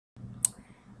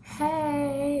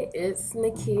Hey, it's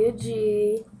Nakia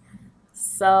G.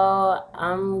 So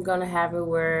I'm gonna have it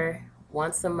where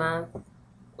once a month,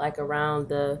 like around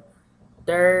the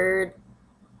third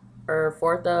or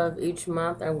fourth of each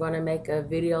month, I'm gonna make a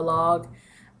video log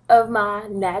of my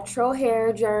natural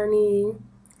hair journey.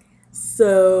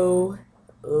 So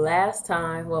last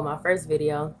time, well, my first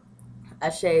video, I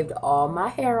shaved all my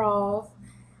hair off.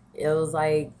 It was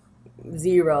like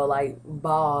zero, like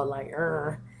bald, like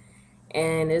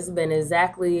and it's been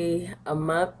exactly a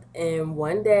month and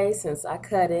 1 day since I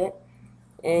cut it,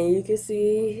 and you can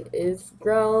see it's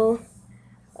grown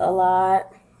a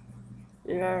lot.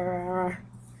 Yeah.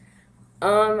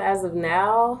 As of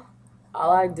now,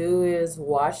 all I do is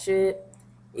wash it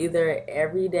either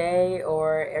every day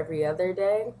or every other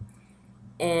day,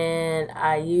 and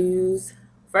I use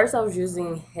first I was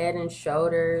using Head and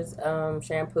Shoulders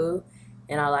shampoo,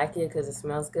 and I like it because it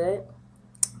smells good.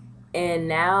 And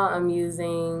now I'm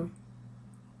using,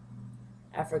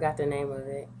 I forgot the name of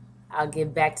it. I'll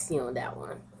get back to you on that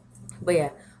one. But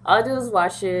yeah, all I do is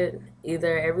wash it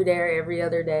either every day or every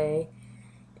other day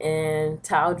and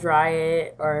towel dry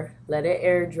it or let it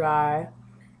air dry.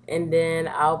 And then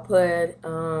I'll put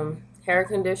hair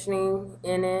conditioning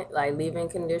in it, like leave-in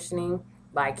conditioning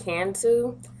by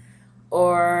Cantu.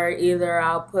 Or either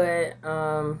I'll put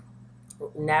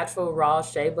natural raw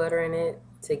shea butter in it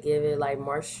to give it like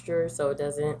moisture so it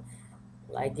doesn't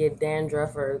like get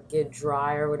dandruff or get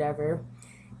dry or whatever.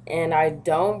 And I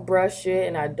don't brush it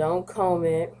and I don't comb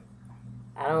it.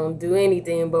 I don't do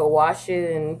anything but wash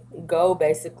it and go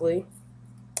basically.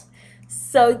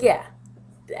 So yeah,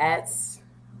 that's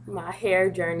my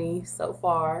hair journey so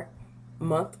far.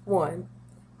 Month one.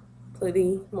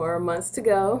 Plenty more months to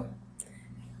go.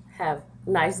 Have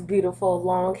nice, beautiful,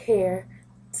 long hair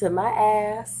to my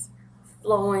ass,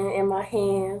 flowing in my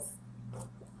hands.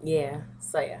 Yeah,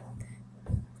 so yeah.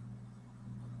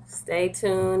 Stay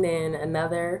tuned in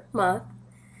another month.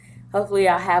 Hopefully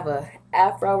I'll have a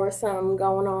afro or something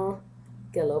going on.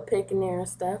 Get a little pick in there and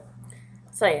stuff.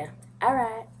 So yeah. All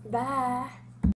right. Bye.